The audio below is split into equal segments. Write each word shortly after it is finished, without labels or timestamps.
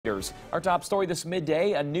Our top story this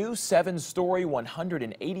midday, a new 7-story,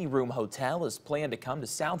 180-room hotel is planned to come to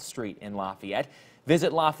South Street in Lafayette.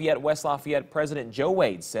 Visit Lafayette West Lafayette President Joe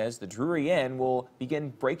Wade says the Drury Inn will begin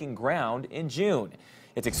breaking ground in June.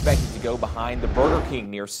 It's expected to go behind the Burger King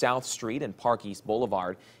near South Street and Park East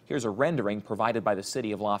Boulevard. Here's a rendering provided by the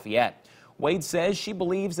city of Lafayette. Wade says she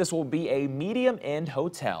believes this will be a medium-end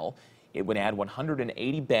hotel. It would add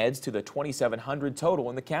 180 beds to the 2,700 total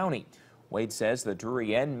in the county. Wade says the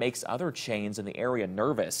Drury Inn makes other chains in the area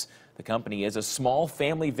nervous. The company is a small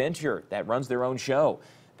family venture that runs their own show.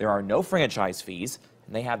 There are no franchise fees,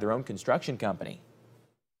 and they have their own construction company.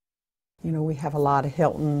 You know, we have a lot of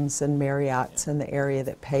Hiltons and Marriotts in the area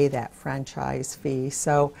that pay that franchise fee.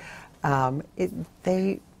 So and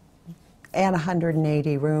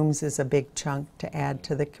 180 rooms is a big chunk to add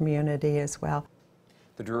to the community as well.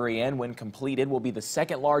 The Drury Inn, when completed, will be the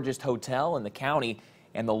second largest hotel in the county,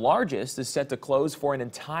 and the largest is set to close for an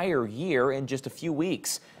entire year in just a few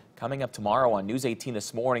weeks. Coming up tomorrow on News 18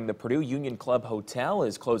 this morning, the Purdue Union Club Hotel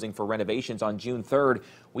is closing for renovations on June 3rd.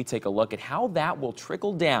 We take a look at how that will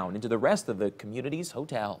trickle down into the rest of the community's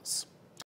hotels.